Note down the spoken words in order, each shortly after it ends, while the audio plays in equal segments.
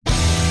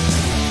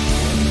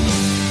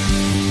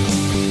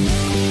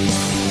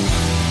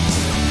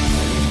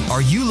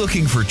Are you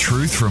looking for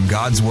truth from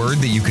God's Word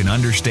that you can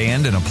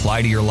understand and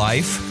apply to your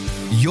life?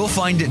 You'll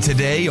find it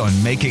today on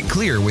Make It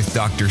Clear with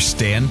Dr.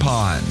 Stan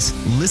Ponz.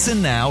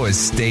 Listen now as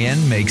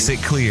Stan makes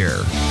it clear.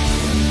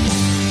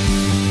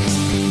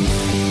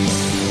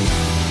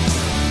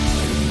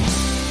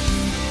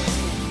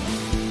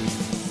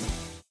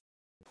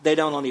 They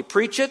don't only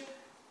preach it,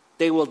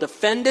 they will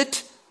defend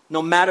it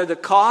no matter the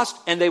cost,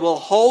 and they will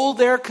hold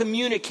their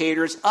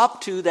communicators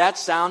up to that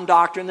sound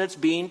doctrine that's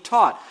being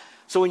taught.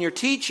 So when you're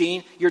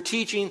teaching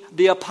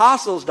the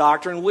apostles'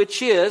 doctrine,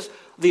 which is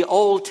the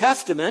Old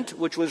Testament,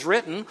 which was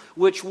written,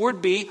 which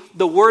would be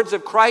the words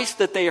of Christ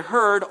that they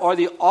heard, or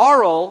the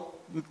oral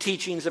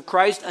teachings of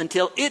Christ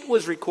until it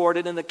was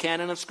recorded in the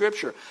canon of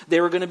Scripture.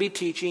 They were going to be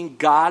teaching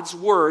God's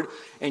Word,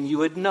 and you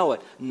would know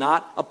it.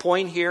 Not a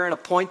point here and a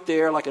point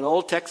there like an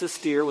old Texas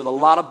steer with a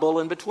lot of bull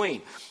in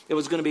between. It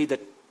was going to be the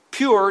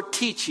pure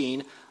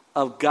teaching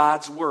of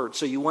God's Word.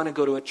 So you want to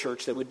go to a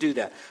church that would do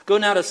that. Go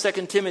now to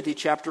 2 Timothy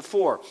chapter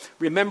 4.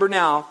 Remember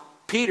now,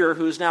 Peter,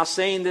 who's now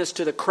saying this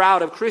to the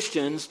crowd of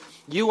Christians,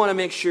 you want to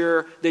make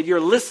sure that you're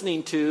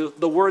listening to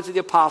the words of the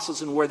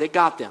apostles and where they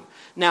got them.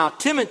 Now,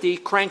 Timothy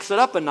cranks it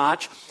up a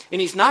notch, and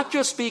he's not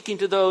just speaking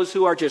to those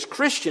who are just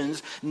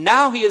Christians.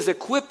 Now he is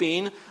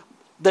equipping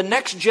the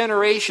next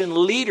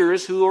generation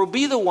leaders who will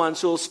be the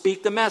ones who will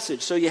speak the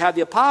message. So you have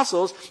the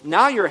apostles.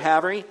 Now you're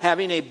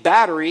having a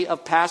battery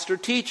of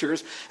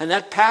pastor-teachers, and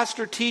that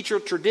pastor-teacher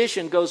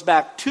tradition goes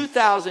back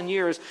 2,000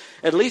 years,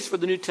 at least for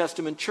the New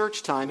Testament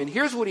church time. And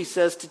here's what he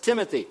says to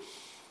Timothy.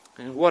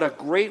 And what a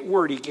great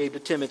word he gave to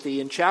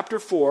Timothy in chapter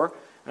 4.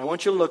 And I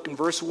want you to look in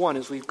verse 1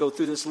 as we go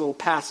through this little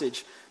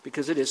passage,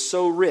 because it is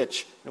so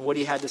rich in what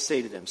he had to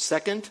say to them.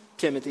 2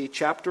 Timothy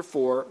chapter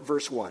 4,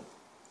 verse 1.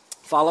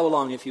 Follow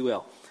along if you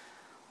will.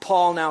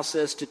 Paul now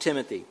says to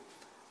Timothy,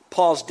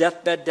 Paul's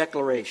deathbed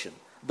declaration,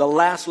 the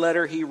last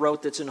letter he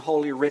wrote that's in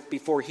Holy Writ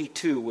before he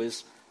too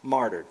was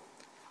martyred.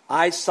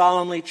 I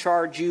solemnly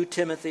charge you,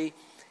 Timothy,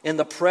 in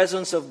the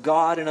presence of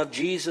God and of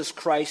Jesus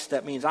Christ,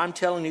 that means I'm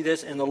telling you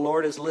this and the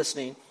Lord is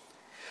listening,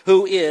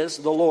 who is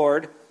the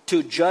Lord,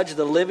 to judge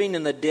the living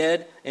and the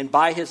dead, and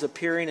by his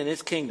appearing in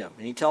his kingdom.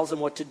 And he tells them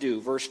what to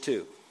do. Verse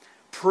 2.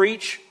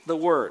 Preach the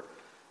word.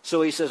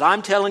 So he says,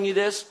 I'm telling you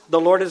this. The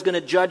Lord is going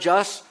to judge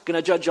us, going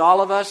to judge all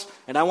of us.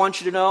 And I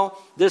want you to know,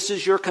 this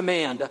is your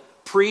command.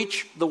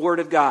 Preach the word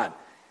of God.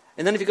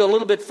 And then if you go a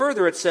little bit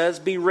further, it says,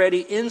 be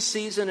ready in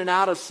season and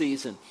out of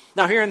season.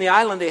 Now here in the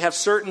island, they have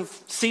certain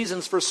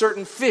seasons for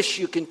certain fish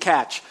you can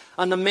catch.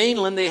 On the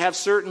mainland, they have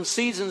certain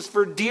seasons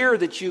for deer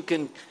that you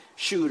can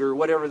shoot, or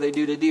whatever they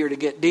do to deer to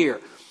get deer.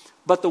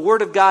 But the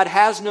Word of God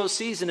has no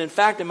season. In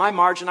fact, in my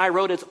margin, I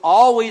wrote, it's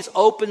always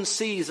open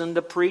season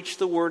to preach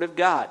the Word of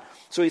God.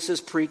 So he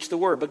says, preach the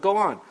Word. But go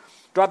on.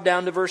 Drop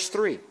down to verse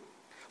 3.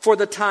 For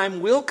the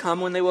time will come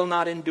when they will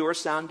not endure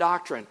sound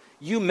doctrine.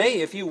 You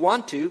may, if you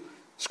want to,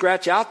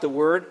 scratch out the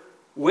word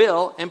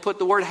will and put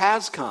the word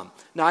has come.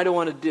 Now, I don't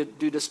want to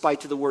do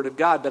despite to the Word of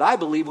God, but I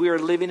believe we are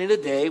living in a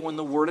day when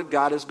the Word of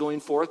God is going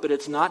forth, but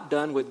it's not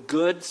done with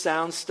good,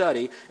 sound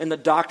study, and the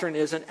doctrine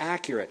isn't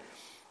accurate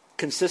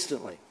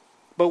consistently.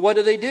 But what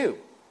do?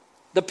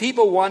 The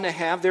people want to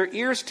have their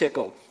ears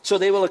tickled. So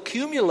they will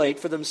accumulate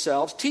for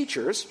themselves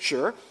teachers,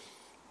 sure,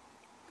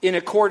 in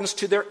accordance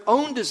to their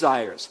own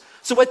desires.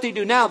 So what they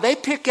do now, they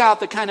pick out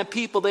the kind of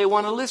people they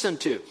want to listen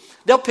to.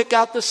 They'll pick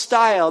out the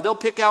style. They'll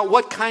pick out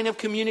what kind of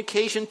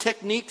communication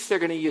techniques they're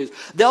going to use.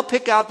 They'll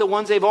pick out the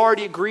ones they've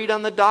already agreed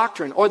on the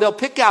doctrine. Or they'll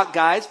pick out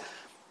guys,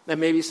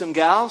 and maybe some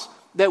gals,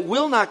 that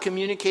will not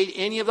communicate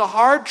any of the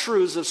hard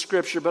truths of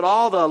Scripture, but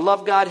all the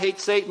love God, hate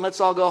Satan,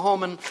 let's all go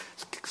home and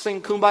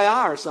sing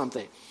Kumbaya or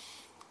something.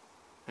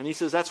 And he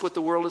says that's what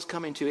the world is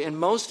coming to. And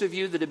most of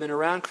you that have been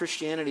around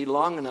Christianity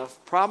long enough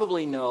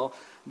probably know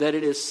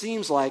that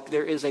seems like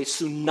there is a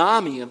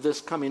tsunami of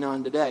this coming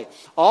on today.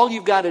 All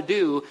you've got to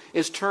do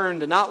is turn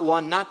to not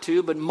one, not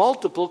two, but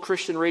multiple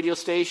Christian radio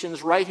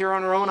stations right here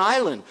on our own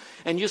island.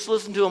 And just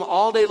listen to them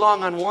all day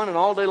long on one and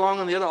all day long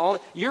on the other.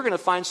 You're going to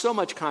find so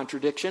much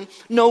contradiction.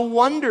 No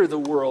wonder the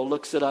world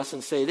looks at us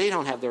and say they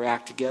don't have their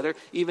act together,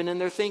 even in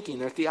their thinking,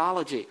 their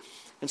theology.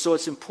 And so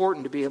it's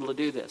important to be able to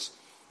do this.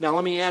 Now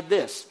let me add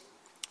this.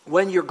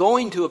 When you're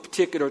going to a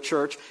particular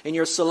church and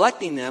you're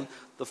selecting them,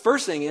 the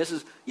first thing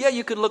is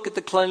you could look at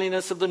the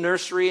cleanliness of the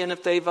nursery, and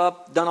if they've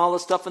done all the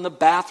stuff in the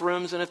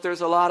bathrooms, and if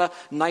there's a lot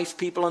of nice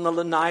people in the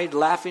lanai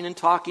laughing and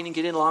talking and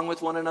getting along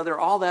with one another,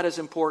 all that is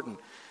important.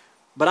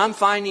 But I'm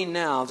finding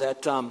now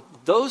that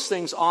those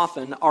things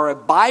often are a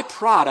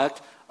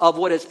byproduct of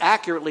what is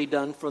accurately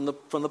done from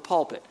the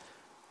pulpit.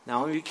 Now,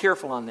 I'm going to be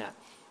careful on that.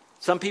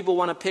 Some people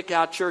want to pick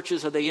out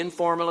churches. Are they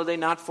informal? Are they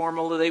not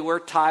formal? Do they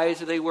wear ties?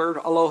 Do they wear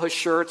aloha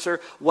shirts?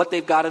 Or what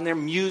they've got in their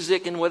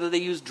music, and whether they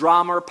use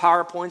drama or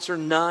PowerPoints or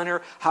none,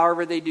 or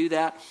however they do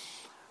that.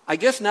 I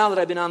guess now that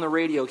I've been on the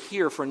radio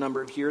here for a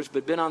number of years,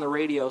 but been on the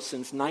radio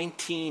since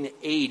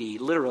 1980,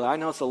 literally, I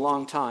know it's a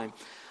long time,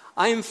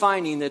 I am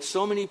finding that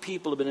so many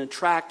people have been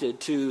attracted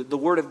to the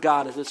Word of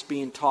God as it's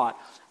being taught.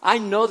 I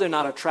know they're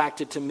not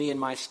attracted to me and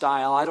my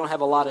style. I don't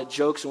have a lot of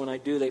jokes, and when I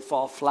do, they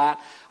fall flat.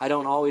 I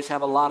don't always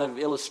have a lot of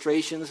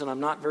illustrations, and I'm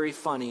not very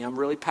funny. I'm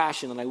really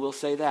passionate, I will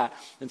say that.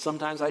 And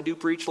sometimes I do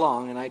preach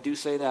long, and I do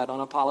say that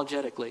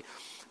unapologetically.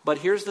 But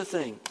here's the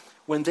thing.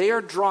 When they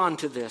are drawn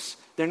to this,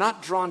 they're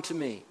not drawn to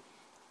me.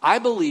 I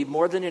believe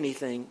more than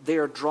anything, they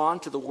are drawn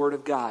to the Word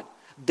of God.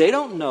 They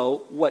don't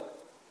know what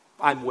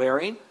I'm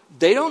wearing.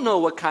 They don't know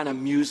what kind of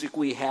music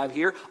we have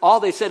here. All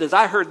they said is,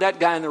 I heard that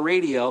guy on the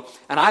radio,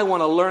 and I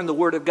want to learn the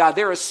Word of God.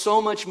 There is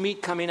so much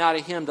meat coming out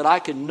of him that I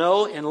can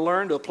know and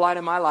learn to apply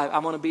to my life. I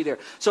want to be there.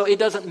 So it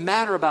doesn't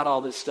matter about all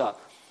this stuff.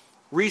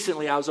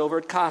 Recently, I was over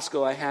at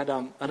Costco. I had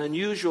an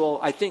unusual,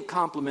 I think,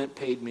 compliment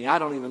paid me. I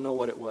don't even know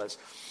what it was.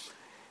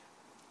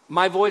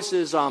 My voice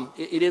is,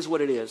 it is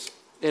what it is.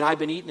 And I've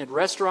been eating at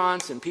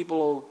restaurants, and people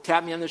will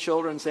tap me on the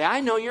shoulder and say, I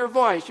know your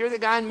voice. You're the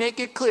guy and Make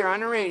It Clear on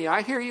the radio.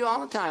 I hear you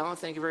all the time. Oh,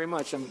 thank you very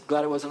much. I'm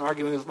glad I wasn't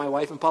arguing with my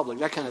wife in public,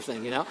 that kind of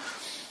thing, you know.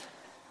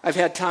 I've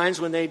had times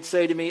when they'd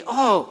say to me,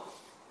 oh,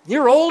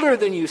 you're older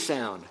than you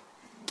sound.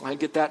 I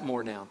get that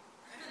more now.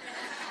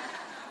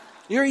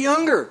 You're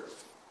younger.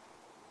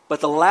 But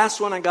the last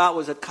one I got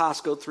was at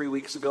Costco 3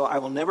 weeks ago. I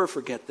will never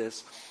forget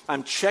this.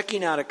 I'm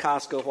checking out at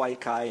Costco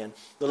Hawaii, and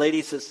the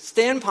lady says,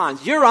 Stan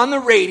Ponz, you're on the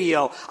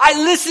radio. I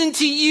listen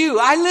to you.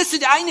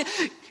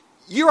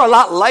 You're a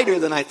lot lighter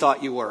than I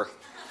thought you were.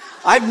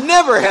 I've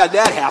never had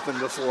that happen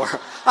before.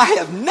 I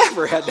have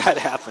never had that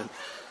happen.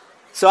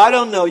 So I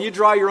don't know. You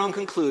draw your own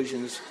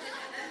conclusions.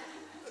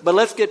 But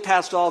let's get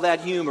past all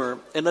that humor,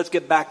 and let's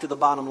get back to the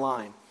bottom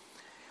line.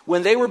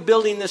 When they were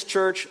building this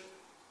church,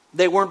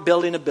 they weren't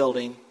building a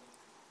building.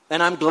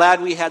 And I'm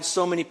glad we had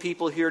so many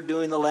people here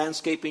doing the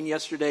landscaping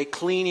yesterday,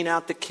 cleaning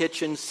out the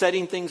kitchen,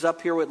 setting things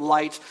up here with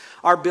lights.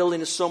 Our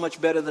building is so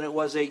much better than it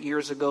was 8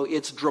 years ago.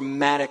 It's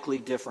dramatically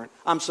different.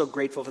 I'm so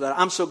grateful for that.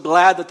 I'm so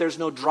glad that there's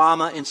no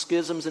drama and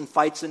schisms and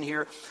fights in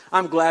here.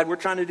 I'm glad we're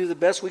trying to do the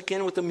best we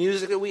can with the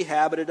music that we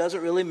have, but it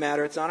doesn't really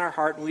matter. It's on our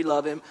heart and we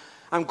love Him.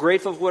 I'm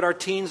grateful for what our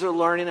teens are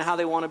learning and how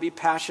they want to be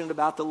passionate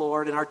about the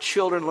Lord, and our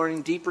children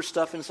learning deeper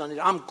stuff in Sunday.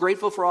 I'm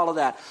grateful for all of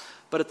that.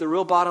 But at the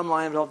real bottom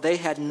line of it all, they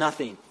had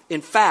nothing.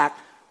 In fact,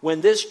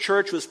 when this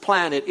church was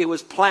planted, it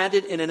was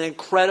planted in an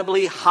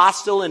incredibly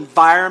hostile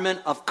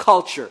environment of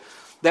culture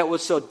that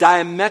was so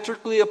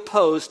diametrically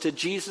opposed to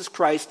Jesus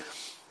Christ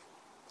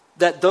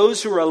that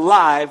those who were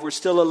alive were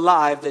still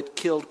alive that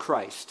killed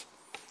Christ.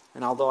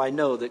 And although I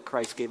know that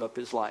Christ gave up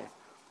His life,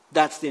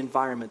 that's the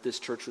environment this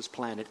church was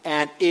planted.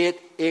 And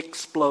it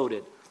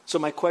exploded. So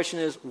my question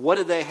is, what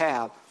do they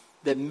have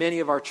that many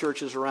of our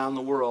churches around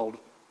the world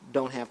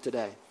don't have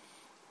today?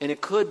 And it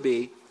could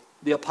be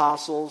the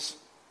apostles'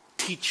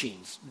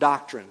 teachings,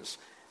 doctrines,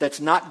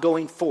 that's not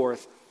going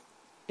forth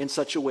in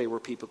such a way where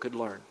people could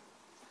learn.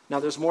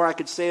 Now, there's more I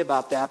could say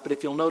about that, but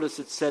if you'll notice,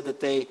 it said that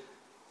they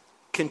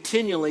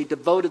continually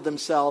devoted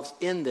themselves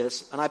in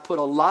this, and I put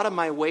a lot of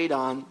my weight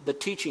on the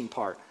teaching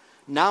part.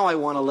 Now I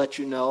want to let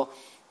you know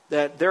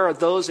that there are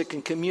those that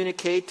can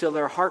communicate till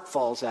their heart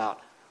falls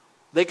out.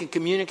 They can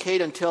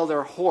communicate until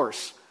they're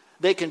hoarse.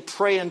 They can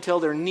pray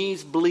until their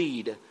knees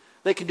bleed.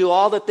 They can do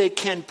all that they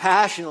can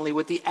passionately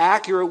with the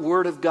accurate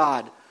Word of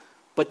God.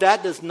 But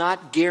that does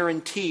not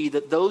guarantee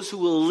that those who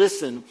will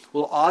listen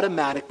will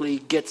automatically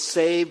get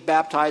saved,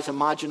 baptized,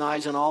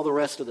 homogenized, and all the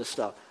rest of the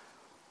stuff.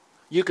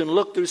 You can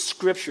look through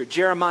Scripture.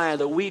 Jeremiah,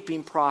 the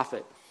weeping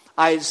prophet.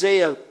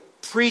 Isaiah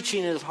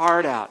preaching his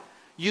heart out.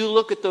 You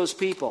look at those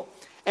people.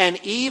 And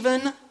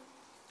even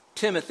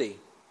Timothy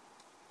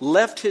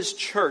left his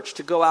church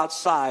to go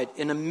outside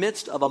in the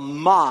midst of a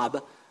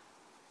mob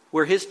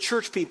where his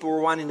church people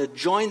were wanting to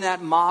join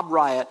that mob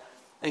riot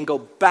and go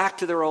back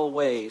to their old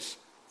ways.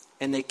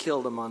 And they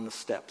killed him on the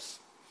steps.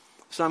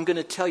 So I'm going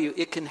to tell you,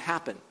 it can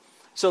happen.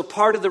 So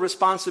part of the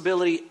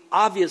responsibility,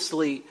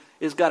 obviously,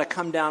 is got to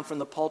come down from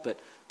the pulpit.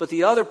 But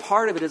the other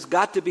part of it has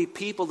got to be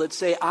people that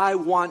say, I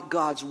want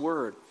God's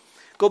Word.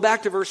 Go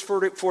back to verse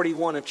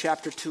 41 of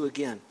chapter 2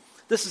 again.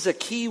 This is a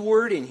key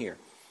word in here.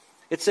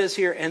 It says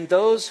here, and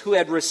those who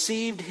had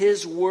received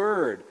His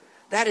Word.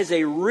 That is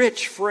a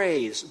rich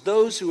phrase.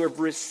 Those who have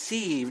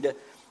received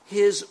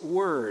His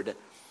Word.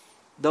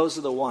 Those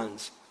are the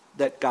ones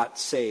that got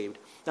saved.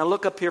 Now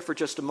look up here for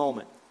just a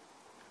moment.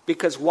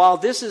 Because while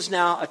this is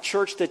now a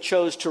church that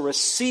chose to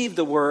receive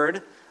the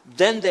Word,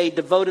 then they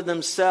devoted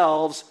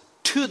themselves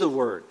to the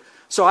Word.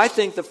 So I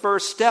think the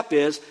first step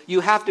is you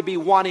have to be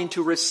wanting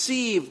to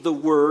receive the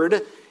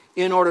Word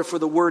in order for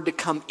the Word to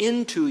come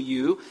into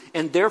you,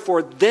 and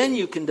therefore then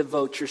you can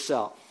devote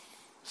yourself.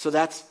 So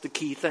that's the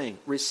key thing,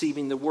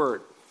 receiving the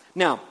Word.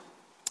 Now,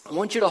 I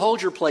want you to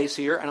hold your place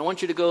here, and I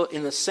want you to go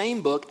in the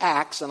same book,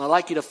 Acts, and I'd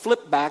like you to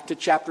flip back to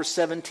chapter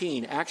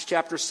 17, Acts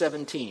chapter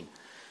 17.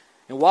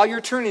 And while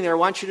you're turning there, I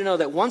want you to know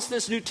that once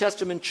this New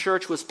Testament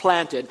church was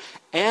planted,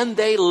 and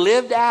they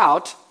lived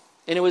out,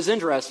 and it was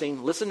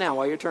interesting, listen now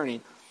while you're turning,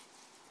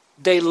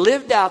 they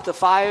lived out the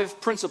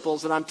 5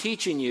 principles that I'm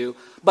teaching you,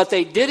 but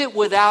they did it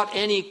without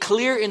any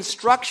clear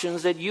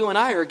instructions that you and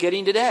I are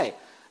getting today.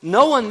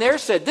 No one there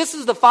said, this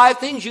is the 5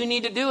 things you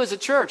need to do as a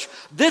church.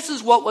 This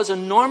is what was a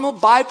normal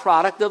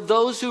byproduct of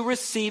those who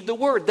received the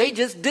word. They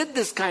just did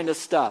this kind of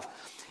stuff.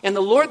 And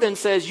the Lord then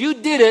says, you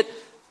did it,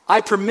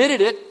 I permitted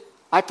it,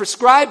 I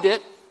prescribed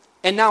it,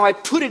 and now I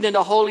put it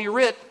into Holy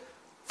Writ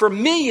for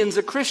millions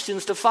of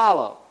Christians to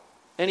follow.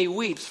 And he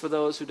weeps for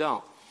those who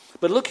don't.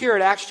 But look here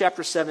at Acts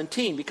chapter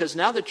 17, because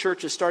now the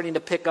church is starting to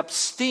pick up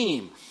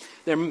steam.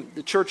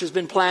 The church has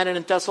been planted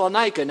in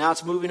Thessalonica. Now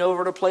it's moving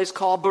over to a place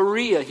called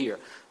Berea here.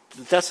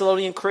 The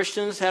Thessalonian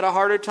Christians had a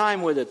harder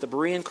time with it. The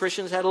Berean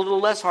Christians had a little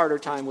less harder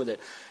time with it.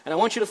 And I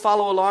want you to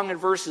follow along in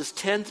verses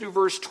 10 through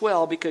verse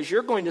 12, because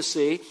you're going to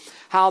see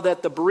how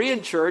that the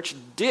Berean church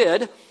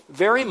did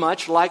very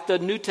much like the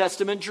New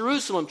Testament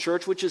Jerusalem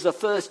church, which is the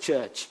first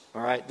church,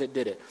 all right, that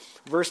did it.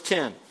 Verse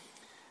 10.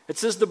 It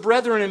says, the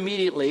brethren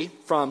immediately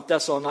from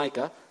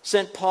Thessalonica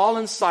sent Paul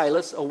and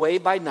Silas away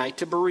by night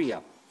to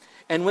Berea.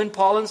 And when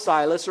Paul and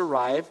Silas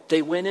arrived,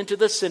 they went into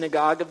the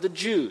synagogue of the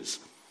Jews.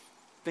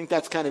 I think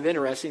that's kind of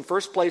interesting.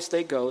 First place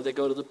they go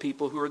to the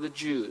people who are the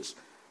Jews.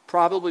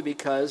 Probably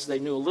because they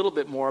knew a little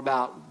bit more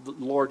about the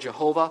Lord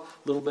Jehovah, a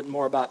little bit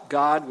more about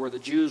God, where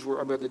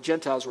the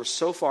Gentiles were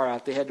so far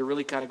out, they had to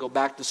really kind of go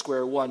back to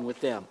square one with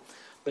them.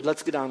 But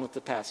let's get on with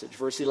the passage.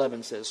 Verse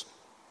 11 says,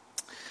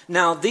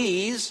 now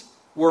these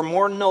were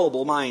more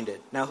noble-minded.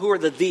 Now who are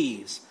the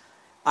these?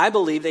 I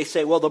believe they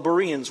say, well, the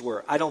Bereans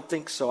were. I don't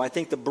think so. I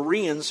think the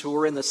Bereans who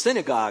were in the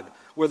synagogue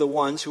were the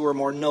ones who were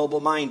more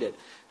noble-minded.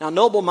 Now,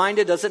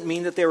 noble-minded doesn't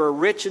mean that they were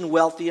rich and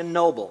wealthy and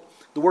noble.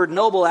 The word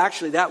noble,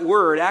 that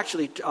word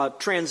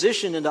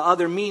transitioned into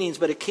other meanings,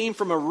 but it came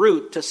from a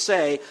root to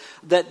say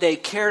that they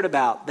cared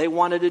about, they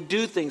wanted to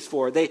do things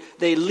for, they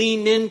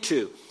leaned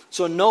into.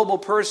 So a noble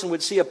person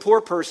would see a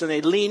poor person,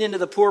 they'd lean into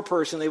the poor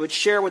person, they would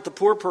share with the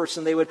poor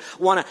person, they would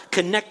want to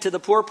connect to the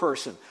poor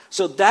person.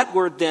 So that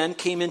word then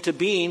came into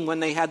being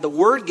when they had the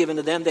word given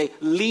to them, they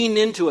leaned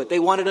into it, they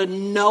wanted to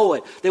know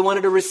it, they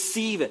wanted to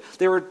receive it,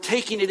 they were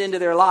taking it into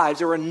their lives,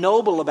 they were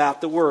noble about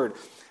the word.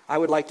 I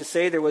would like to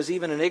say there was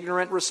even an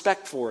ignorant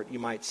respect for it, you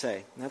might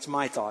say. And that's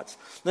my thoughts.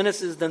 Then it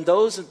says, then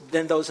those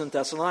in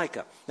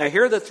Thessalonica. Now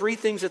here are the 3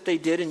 things that they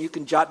did, and you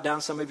can jot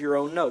down some of your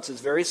own notes. It's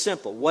very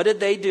simple. What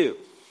did they do?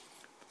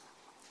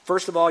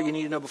 First of all, you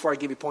need to know before I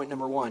give you point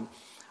number 1,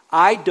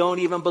 I don't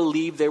even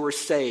believe they were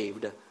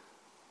saved.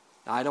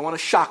 Now, I don't want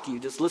to shock you.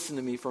 Just listen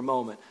to me for a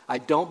moment. I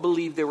don't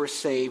believe they were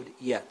saved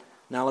yet.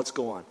 Now let's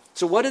go on.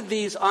 So what did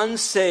these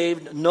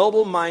unsaved,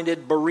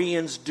 noble-minded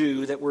Bereans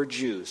do that were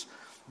Jews?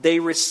 They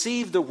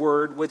received the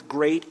word with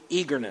great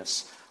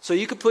eagerness. So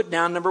you could put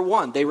down number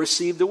 1. They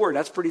received the word.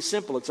 That's pretty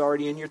simple. It's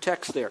already in your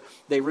text there.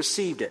 They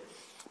received it.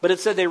 But it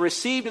said they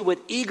received it with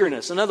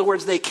eagerness. In other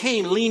words, they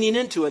came leaning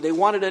into it. They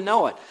wanted to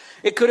know it.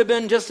 It could have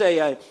been just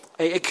a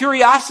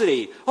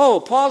curiosity. Oh,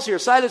 Paul's here,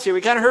 Silas here.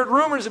 We kind of heard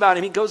rumors about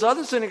him. He goes to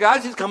other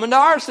synagogues. He's coming to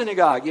our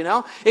synagogue, you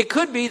know. It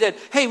could be that,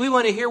 hey, we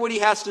want to hear what he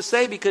has to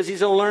say because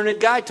he's a learned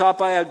guy taught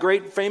by a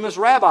great famous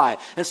rabbi.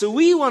 And so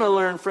we want to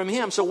learn from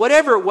him. So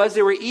whatever it was,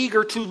 they were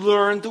eager to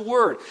learn the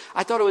word.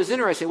 I thought it was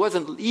interesting. It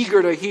wasn't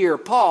eager to hear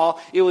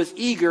Paul. It was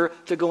eager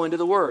to go into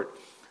the word.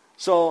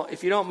 So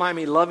if you don't mind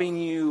me loving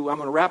you, I'm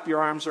going to wrap your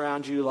arms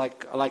around you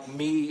like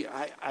me.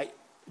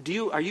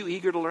 Are you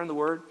eager to learn the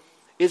word?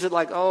 Is it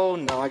like, oh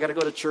no, I got to go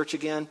to church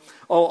again?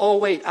 Oh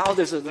wait,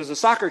 there's a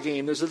soccer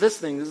game. There's this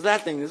thing. There's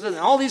that thing. There's this.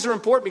 All these are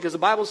important because the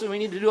Bible says we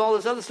need to do all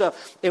this other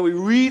stuff, and we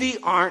really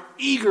aren't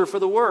eager for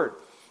the word.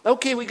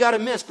 Okay, we got to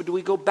miss, but do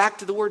we go back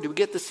to the word? Do we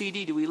get the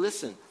CD? Do we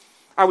listen?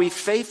 Are we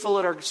faithful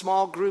at our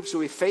small groups? Are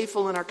we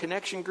faithful in our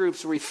connection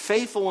groups? Are we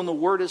faithful when the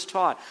word is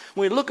taught?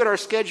 When we look at our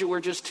schedule,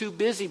 we're just too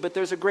busy, but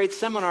there's a great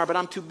seminar, but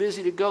I'm too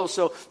busy to go.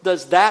 So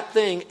does that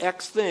thing,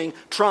 X thing,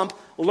 trump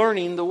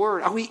learning the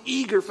word? Are we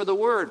eager for the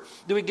word?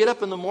 Do we get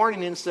up in the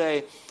morning and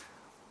say,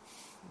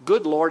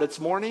 good Lord, it's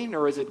morning?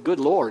 Or is it good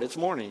Lord, it's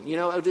morning? You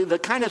know, the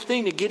kind of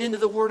thing to get into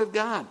the word of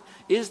God.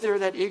 Is there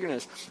that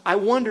eagerness? I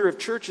wonder if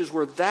churches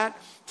were that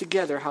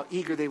together, how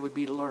eager they would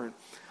be to learn.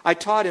 I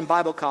taught in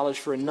Bible college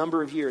for a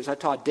number of years. I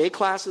taught day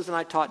classes and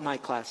I taught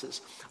night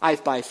classes. I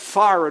by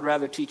far would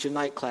rather teach a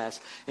night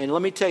class. And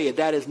let me tell you,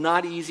 that is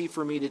not easy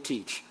for me to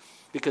teach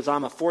because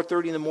I'm a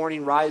 4:30 in the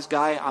morning rise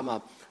guy. I'm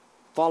a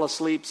fall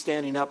asleep,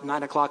 standing up,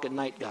 9 o'clock at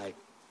night guy.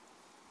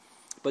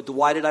 But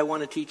why did I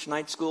want to teach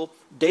night school?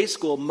 Day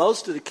school,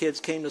 most of the kids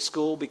came to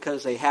school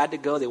because they had to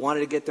go. They wanted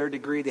to get their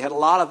degree. They had a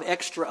lot of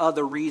extra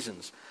other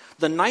reasons.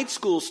 The night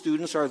school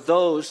students are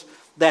those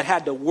that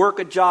had to work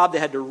a job, they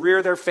had to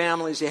rear their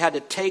families, they had to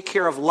take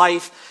care of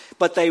life,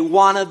 but they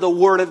wanted the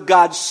Word of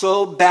God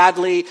so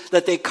badly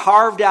that they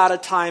carved out a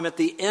time at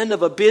the end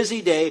of a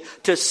busy day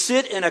to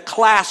sit in a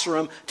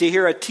classroom to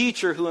hear a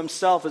teacher who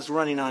himself is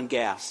running on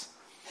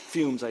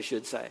fumes, I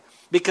should say,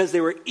 because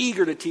they were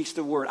eager to teach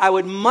the Word. I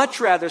would much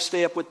rather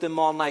stay up with them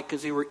all night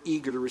because they were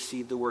eager to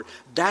receive the Word.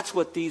 That's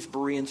what these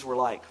Bereans were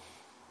like.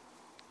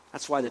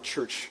 That's why the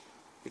church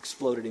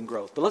exploded in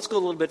growth. But let's go a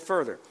little bit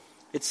further.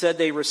 It said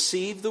they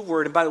received the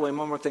word. And by the way,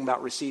 one more thing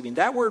about receiving.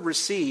 That word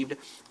received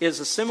is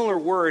a similar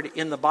word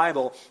in the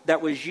Bible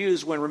that was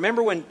used when,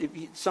 remember when,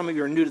 some of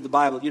you are new to the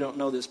Bible, you don't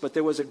know this, but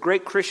there was a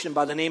great Christian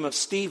by the name of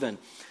Stephen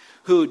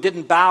who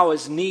didn't bow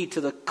his knee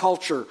to the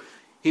culture.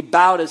 He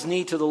bowed his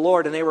knee to the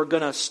Lord, and they were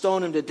going to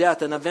stone him to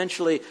death. And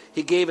eventually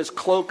he gave his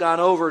cloak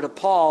on over to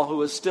Paul, who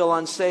was still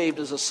unsaved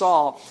as a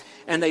Saul.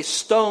 And they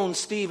stoned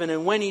Stephen.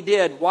 And when he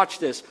did, watch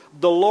this,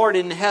 the Lord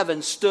in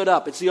heaven stood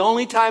up. It's the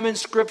only time in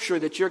Scripture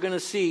that you're going to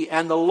see,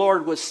 and the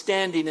Lord was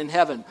standing in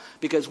heaven.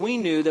 Because we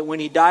knew that when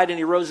he died and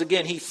he rose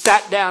again, he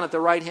sat down at the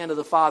right hand of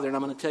the Father. And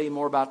I'm going to tell you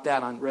more about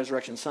that on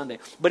Resurrection Sunday.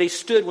 But he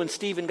stood when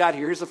Stephen got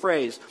here. Here's the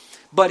phrase.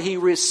 But he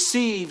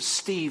received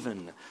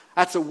Stephen.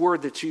 That's a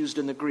word that's used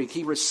in the Greek.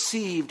 He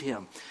received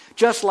him.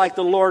 Just like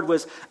the Lord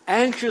was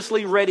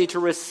anxiously ready to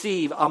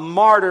receive a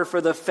martyr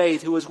for the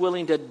faith who was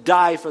willing to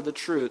die for the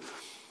truth.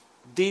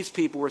 These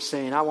people were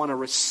saying, I want to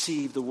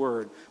receive the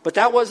word. But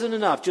that wasn't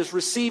enough. Just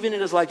receiving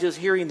it is like just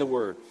hearing the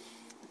word.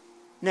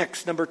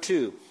 Next, number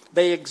 2.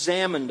 They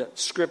examined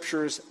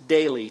scriptures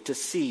daily to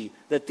see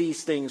that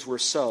these things were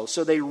so.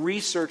 So they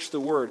researched the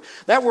word.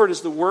 That word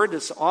is the word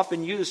that's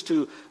often used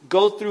to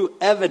go through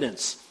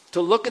evidence,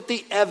 to look at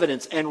the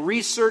evidence and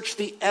research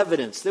the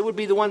evidence. They would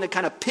be the one that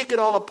kind of pick it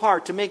all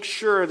apart to make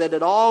sure that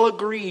it all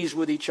agrees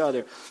with each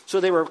other. So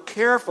they were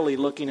carefully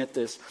looking at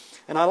this.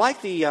 And I like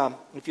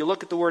if you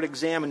look at the word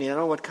examining, I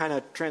don't know what kind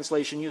of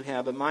translation you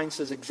have, but mine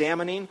says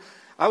examining.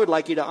 I would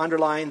like you to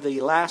underline the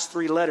last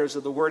 3 letters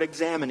of the word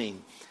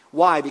examining.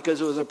 Why?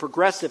 Because it was a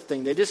progressive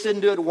thing. They just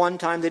didn't do it one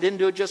time. They didn't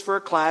do it just for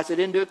a class. They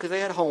didn't do it because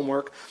they had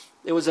homework.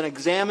 It was an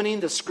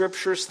examining the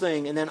scriptures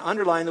thing. And then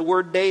underline the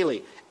word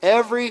daily.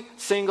 Every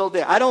single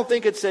day. I don't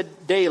think it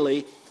said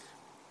daily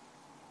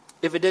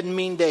if it didn't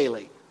mean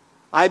daily.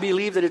 I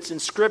believe that it's in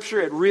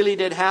Scripture. It really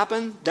did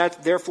happen.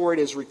 Therefore, it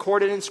is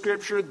recorded in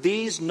Scripture.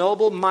 These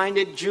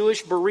noble-minded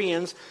Jewish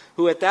Bereans,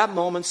 who at that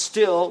moment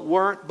still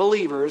weren't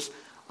believers,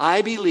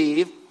 I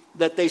believe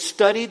that they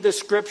studied the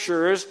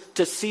Scriptures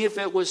to see if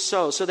it was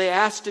so. So they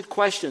asked it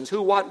questions.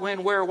 Who, what,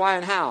 when, where, why,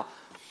 and how.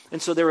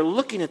 And so they were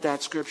looking at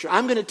that Scripture.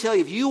 I'm going to tell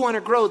you, if you want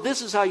to grow,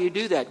 this is how you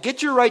do that.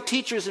 Get your right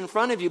teachers in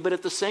front of you, but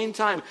at the same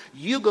time,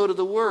 you go to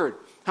the Word.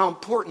 How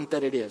important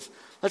that it is.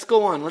 Let's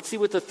go on. Let's see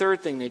what the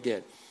third thing they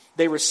did.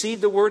 They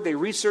received the word, they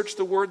researched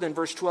the word. Then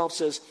verse 12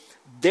 says,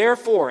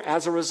 therefore,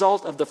 as a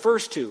result of the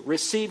first 2,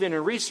 receiving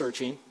and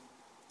researching,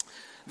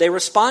 they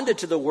responded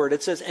to the word.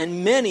 It says,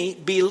 and many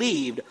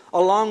believed,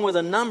 along with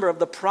a number of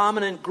the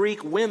prominent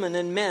Greek women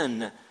and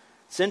men.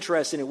 It's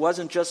interesting. It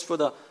wasn't just for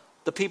the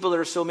people that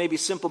are so maybe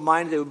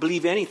simple-minded, they would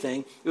believe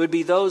anything. It would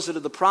be those that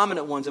are the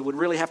prominent ones that would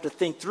really have to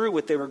think through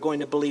what they were going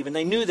to believe. And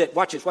they knew that,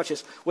 watch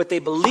this, what they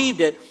believed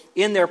it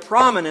in their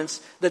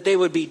prominence, that they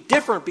would be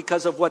different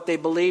because of what they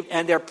believed,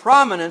 and their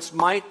prominence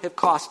might have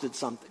cost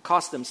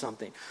them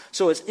something.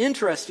 So it's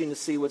interesting to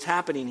see what's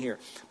happening here.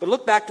 But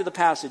look back to the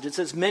passage. It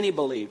says many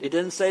believed. It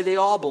didn't say they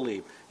all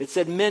believed. It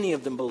said many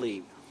of them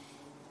believed.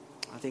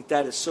 I think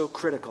that is so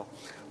critical.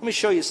 Let me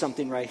show you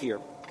something right here.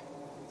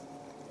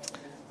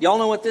 Y'all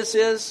know what this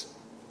is?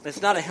 It's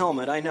not a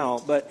helmet, I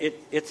know, but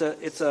it's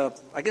a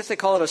I guess they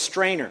call it a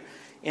strainer.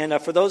 And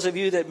for those of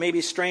you that maybe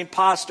strain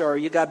pasta or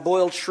you got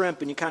boiled shrimp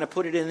and you kind of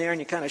put it in there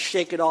and you kind of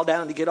shake it all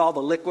down to get all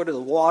the liquid or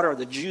the water or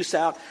the juice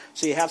out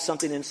so you have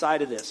something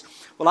inside of this.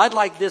 Well, I'd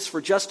like this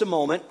for just a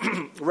moment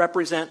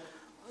represent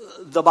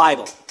the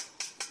Bible,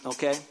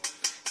 okay?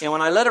 And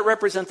when I let it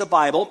represent the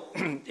Bible,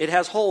 it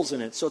has holes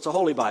in it, so it's a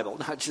holy Bible,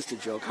 not just a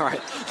joke, all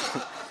right?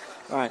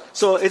 All right,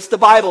 so it's the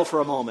Bible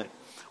for a moment.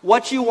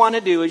 What you want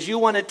to do is you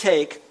want to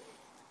take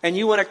and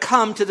you want to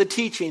come to the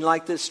teaching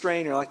like this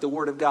strainer, like the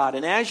Word of God.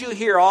 And as you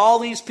hear all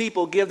these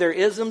people give their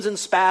isms and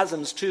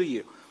spasms to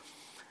you,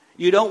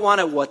 you don't want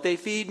to, what they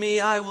feed me,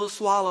 I will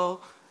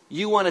swallow.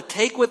 You want to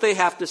take what they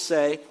have to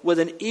say with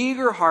an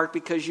eager heart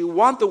because you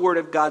want the Word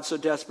of God so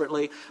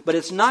desperately. But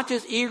it's not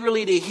just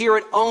eagerly to hear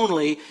it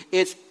only.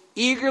 It's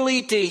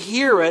eagerly to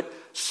hear it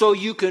so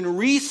you can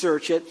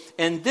research it.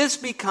 And this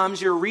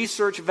becomes your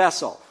research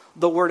vessel,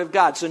 the Word of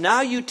God. So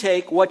now you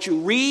take what you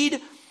read,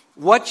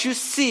 what you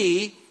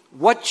see,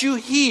 what you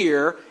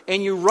hear,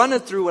 and you run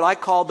it through what I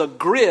call the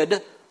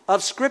grid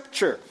of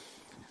Scripture.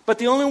 But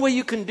the only way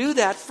you can do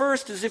that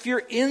first is if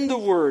you're in the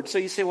Word. So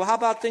you say, well, how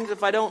about things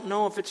if I don't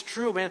know if it's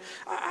true, man?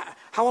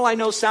 How will I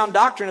know sound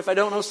doctrine if I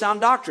don't know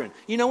sound doctrine?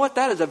 You know what?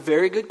 That is a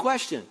very good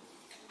question.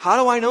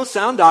 How do I know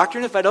sound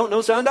doctrine if I don't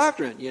know sound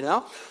doctrine, you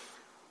know?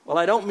 Well,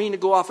 I don't mean to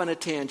go off on a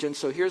tangent,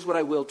 so here's what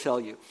I will tell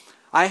you.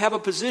 I have a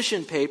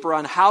position paper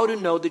on how to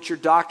know that your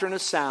doctrine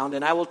is sound,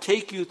 and I will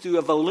take you through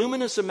a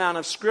voluminous amount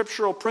of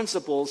scriptural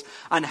principles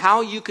on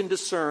how you can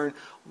discern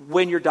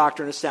when your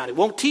doctrine is sound. It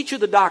won't teach you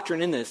the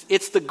doctrine in this.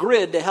 It's the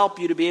grid to help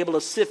you to be able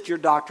to sift your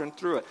doctrine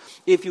through it.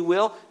 If you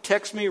will,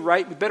 text me,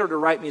 write me. Better to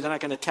write me, then I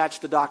can attach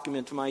the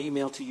document to my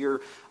email to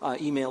your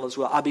email as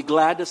well. I'll be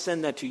glad to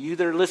send that to you. You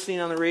that are listening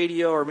on the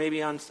radio or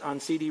maybe on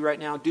CD right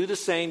now, do the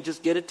same.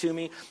 Just get it to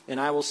me, and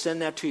I will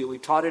send that to you. We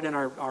taught it in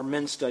our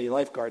men's study,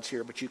 lifeguards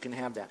here, but you can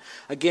have that.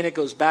 Again, it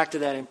goes back to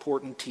that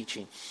important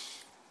teaching.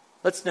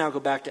 Let's now go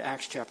back to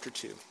Acts chapter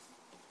 2.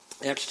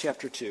 Acts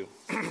chapter 2.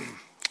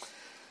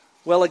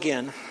 Well,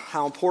 again,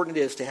 how important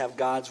it is to have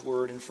God's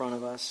Word in front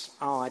of us.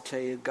 Oh, I tell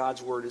you,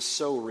 God's Word is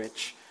so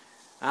rich.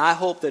 And I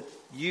hope that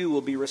you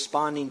will be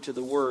responding to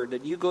the Word,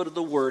 that you go to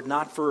the Word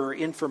not for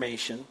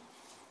information.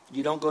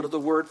 You don't go to the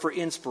Word for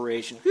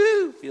inspiration.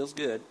 Whew, feels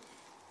good.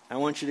 I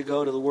want you to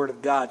go to the Word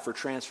of God for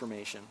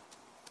transformation,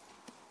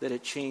 that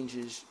it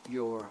changes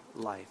your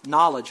life.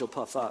 Knowledge will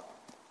puff up.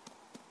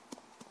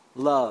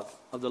 Love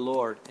of the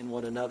Lord and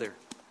one another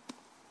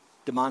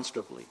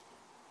demonstrably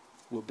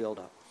will build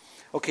up.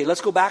 Okay,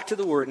 let's go back to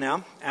the Word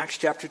now. Acts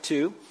chapter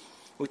 2.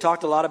 We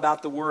talked a lot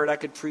about the Word. I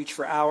could preach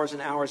for hours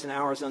and hours and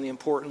hours on the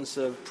importance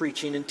of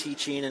preaching and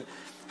teaching and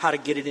how to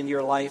get it into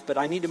your life, but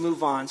I need to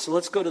move on. So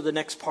let's go to the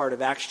next part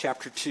of Acts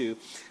chapter 2.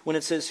 When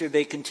it says here,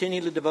 they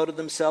continually devoted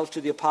themselves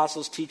to the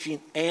apostles' teaching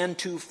and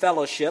to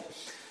fellowship.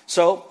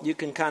 So you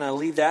can kind of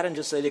leave that and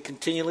just say they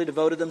continually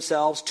devoted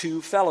themselves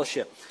to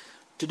fellowship.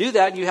 To do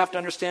that, you have to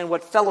understand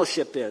what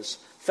fellowship is.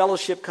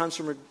 Fellowship comes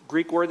from a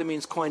Greek word that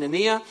means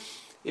koinonia.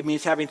 It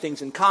means having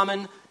things in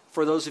common.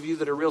 For those of you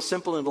that are real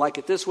simple and like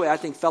it this way, I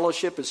think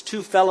fellowship is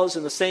two fellows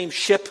in the same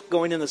ship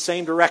going in the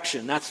same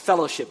direction. That's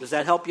fellowship. Does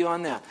that help you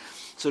on that?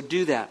 So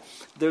do that.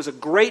 There's a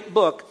great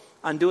book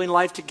on doing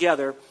life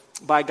together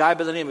by a guy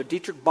by the name of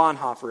Dietrich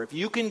Bonhoeffer. If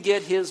you can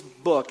get his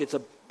book,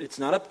 it's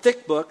not a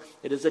thick book,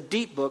 it is a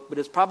deep book, but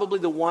it's probably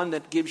the one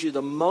that gives you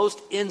the most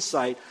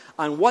insight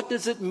on what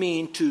does it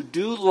mean to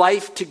do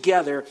life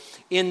together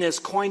in this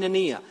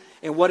koinonia.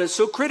 And what is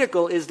so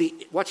critical is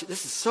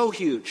this is so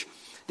huge.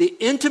 The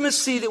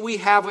intimacy that we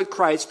have with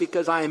Christ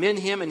because I am in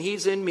Him and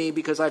He's in me,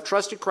 because I've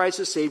trusted Christ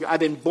as Savior. I've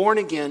been born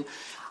again.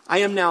 I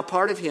am now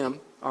part of Him,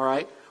 all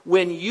right?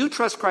 When you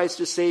trust Christ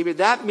as Savior,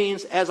 that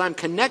means as I'm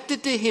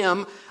connected to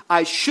Him,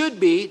 I should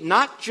be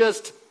not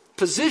just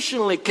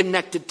positionally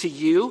connected to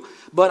you,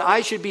 but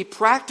I should be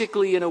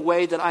practically in a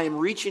way that I am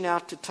reaching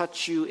out to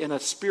touch you in a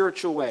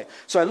spiritual way.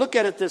 So I look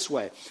at it this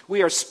way.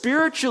 We are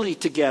spiritually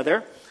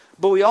together,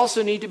 but we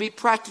also need to be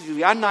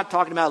practically. I'm not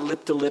talking about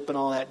lip to lip and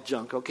all that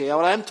junk, okay?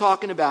 What I'm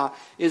talking about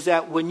is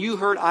that when you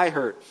hurt, I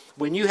hurt.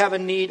 When you have a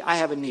need, I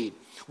have a need.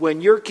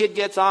 When your kid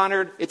gets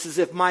honored, it's as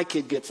if my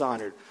kid gets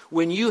honored.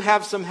 When you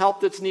have some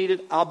help that's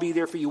needed, I'll be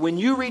there for you. When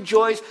you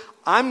rejoice,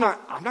 I'm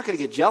not going to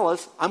get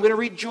jealous. I'm going to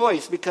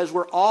rejoice because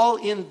we're all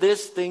in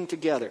this thing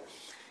together.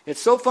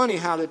 It's so funny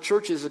how the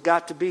churches have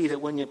got to be that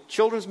when your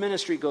children's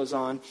ministry goes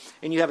on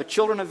and you have a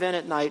children event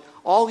at night,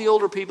 all the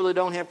older people that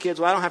don't have kids,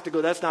 well, I don't have to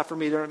go. That's not for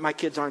me. My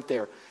kids aren't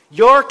there.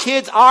 Your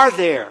kids are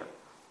there.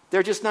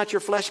 They're just not your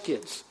flesh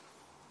kids.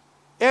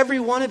 Every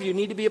one of you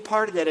need to be a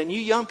part of that. And you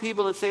young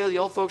people that say, oh, the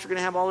old folks are going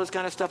to have all this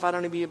kind of stuff, I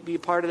don't need to be a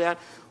part of that.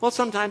 Well,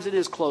 sometimes it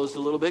is closed a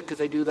little bit because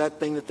they do that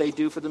thing that they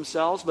do for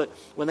themselves. But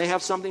when they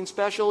have something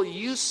special,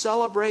 you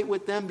celebrate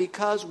with them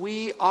because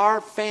we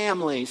are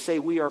family. Say,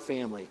 we are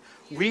family.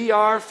 We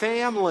are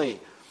family.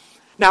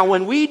 Now,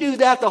 when we do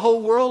that, the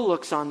whole world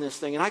looks on this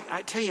thing. And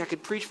I tell you, I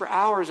could preach for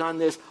hours on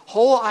this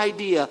whole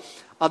idea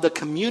of the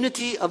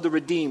community of the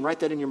redeemed.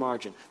 Write that in your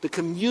margin. The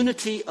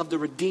community of the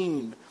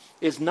redeemed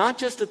is not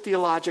just a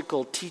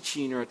theological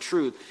teaching or a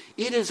truth.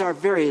 It is our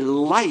very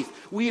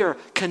life. We are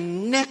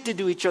connected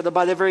to each other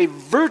by the very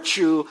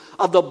virtue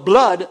of the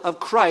blood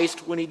of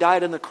Christ when He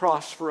died on the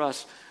cross for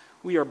us.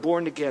 We are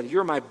born together.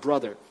 You're my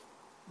brother.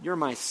 You're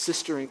my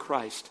sister in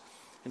Christ.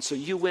 And so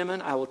you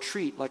women, I will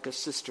treat like a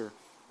sister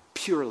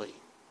purely.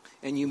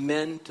 And you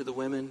men, to the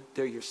women,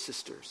 they're your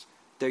sisters.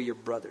 They're your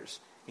brothers.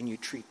 And you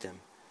treat them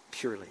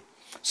purely.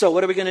 So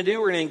what are we going to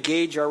do? We're going to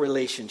engage our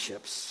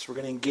relationships. We're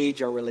going to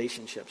engage our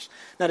relationships.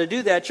 Now to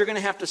do that, you're going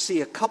to have to see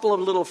a couple of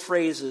little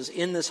phrases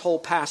in this whole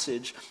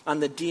passage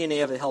on the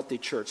DNA of a healthy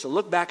church. So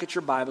look back at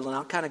your Bible and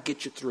I'll kind of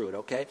get you through it,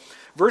 okay?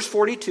 Verse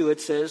 42, it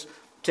says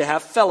to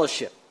have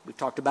fellowship. We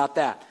talked about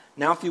that.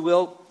 Now if you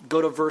will,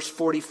 go to verse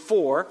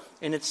 44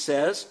 and it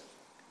says,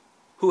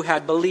 who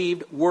had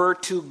believed were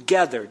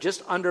together.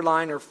 Just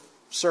underline or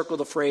circle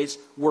the phrase,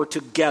 were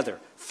together.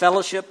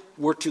 Fellowship,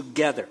 were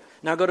together.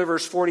 Now go to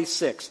verse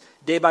 46.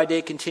 Day by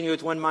day continue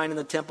with one mind in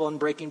the temple and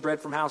breaking bread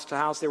from house to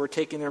house. They were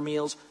taking their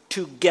meals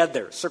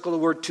together. Circle the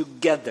word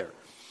together.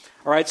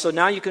 All right, so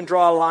now you can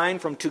draw a line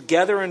from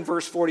together in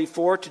verse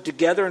 44 to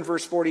together in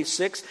verse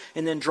 46,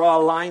 and then draw a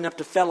line up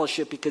to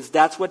fellowship, because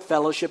that's what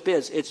fellowship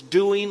is. It's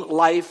doing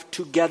life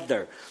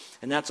together.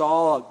 And that's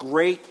all a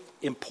great,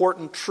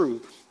 important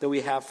truth that we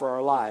have for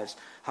our lives,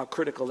 how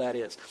critical that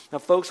is. Now,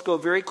 folks, go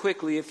very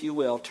quickly, if you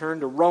will, turn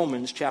to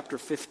Romans chapter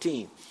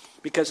 15.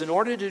 Because in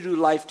order to do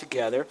life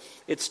together,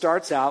 it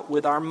starts out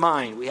with our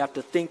mind. We have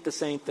to think the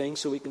same things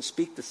so we can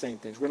speak the same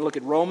things. We're going to look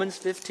at Romans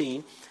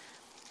 15.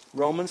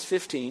 Romans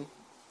 15.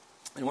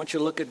 I want you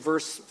to look at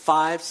verse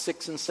 5,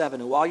 6, and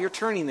 7. And while you're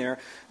turning there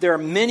are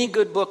many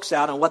good books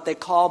out on what they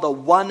call the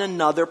one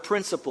another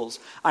principles.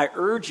 I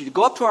urge you to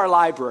go up to our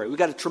library. We've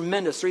got a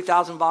tremendous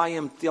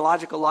 3,000-volume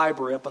theological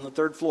library up on the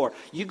 3rd floor.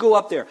 You go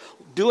up there.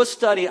 Do a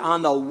study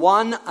on the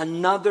one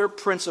another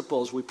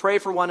principles. We pray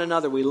for one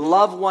another. We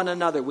love one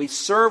another. We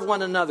serve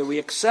one another. We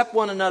accept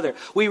one another.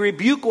 We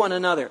rebuke one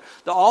another.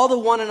 All the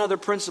one another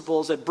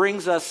principles that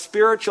brings us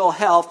spiritual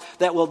health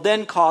that will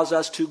then cause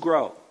us to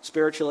grow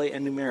spiritually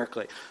and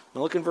numerically.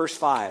 Now look in verse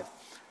 5,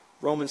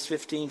 Romans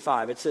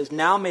 15:5. It says,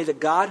 "Now may the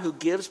God who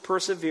gives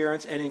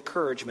perseverance and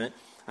encouragement,"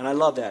 and I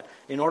love that,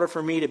 in order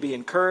for me to be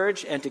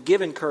encouraged and to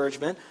give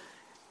encouragement,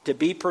 to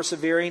be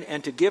persevering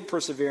and to give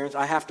perseverance,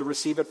 I have to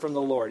receive it from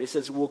the Lord. He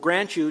says, "will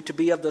grant you to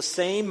be of the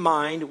same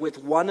mind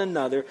with one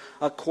another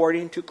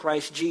according to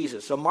Christ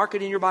Jesus." So mark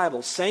it in your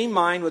Bible, same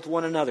mind with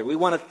one another. We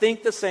want to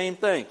think the same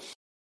thing.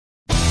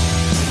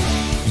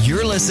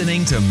 You're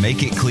listening to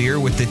Make It Clear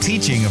with the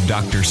teaching of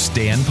Dr.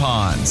 Stan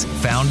Ponz,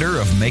 founder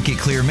of Make It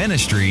Clear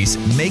Ministries.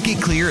 Make It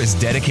Clear is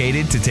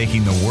dedicated to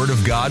taking the Word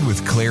of God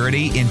with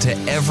clarity into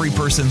every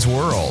person's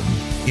world.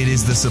 It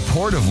is the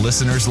support of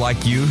listeners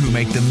like you who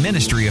make the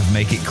ministry of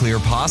Make It Clear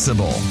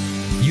possible.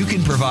 You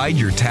can provide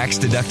your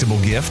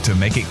tax-deductible gift to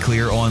Make It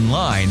Clear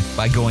online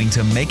by going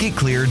to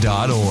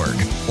makeitclear.org,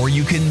 or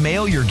you can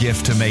mail your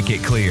gift to Make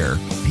It Clear,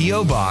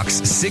 P.O. Box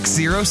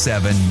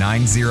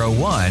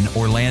 607901,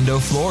 Orlando,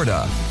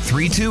 Florida,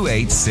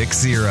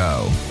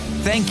 32860.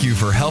 Thank you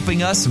for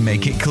helping us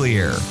make it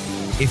clear.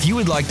 If you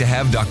would like to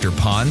have Dr.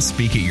 Ponz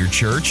speak at your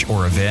church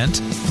or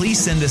event, please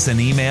send us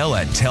an email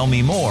at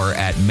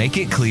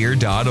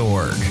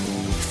tellmemore@makeitclear.org.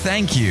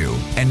 Thank you,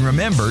 and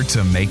remember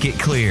to make it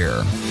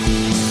clear.